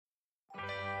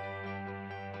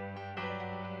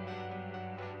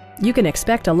You can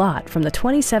expect a lot from the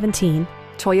 2017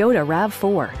 Toyota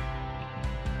RAV4.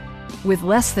 With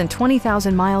less than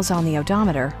 20,000 miles on the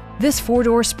odometer, this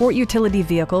four-door sport utility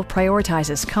vehicle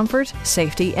prioritizes comfort,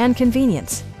 safety, and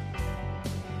convenience.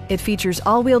 It features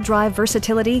all-wheel drive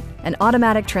versatility, an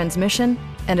automatic transmission,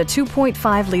 and a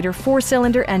 2.5-liter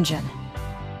four-cylinder engine.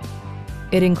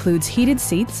 It includes heated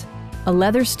seats, a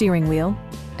leather steering wheel,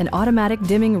 an automatic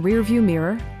dimming rear-view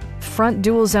mirror, front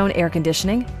dual-zone air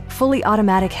conditioning, fully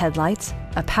automatic headlights,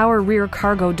 a power rear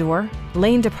cargo door,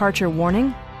 lane departure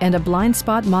warning, and a blind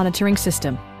spot monitoring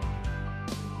system.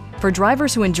 For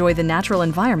drivers who enjoy the natural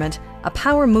environment, a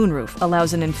power moonroof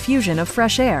allows an infusion of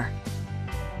fresh air.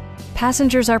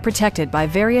 Passengers are protected by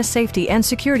various safety and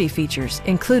security features,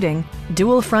 including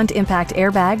dual front impact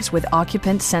airbags with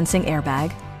occupant sensing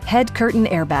airbag, head curtain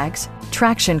airbags,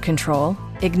 traction control,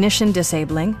 ignition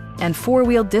disabling, and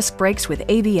four-wheel disc brakes with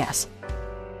ABS.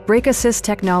 Brake Assist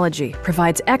technology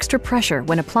provides extra pressure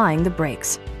when applying the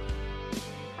brakes.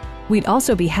 We'd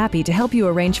also be happy to help you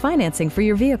arrange financing for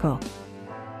your vehicle.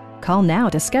 Call now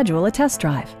to schedule a test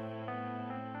drive.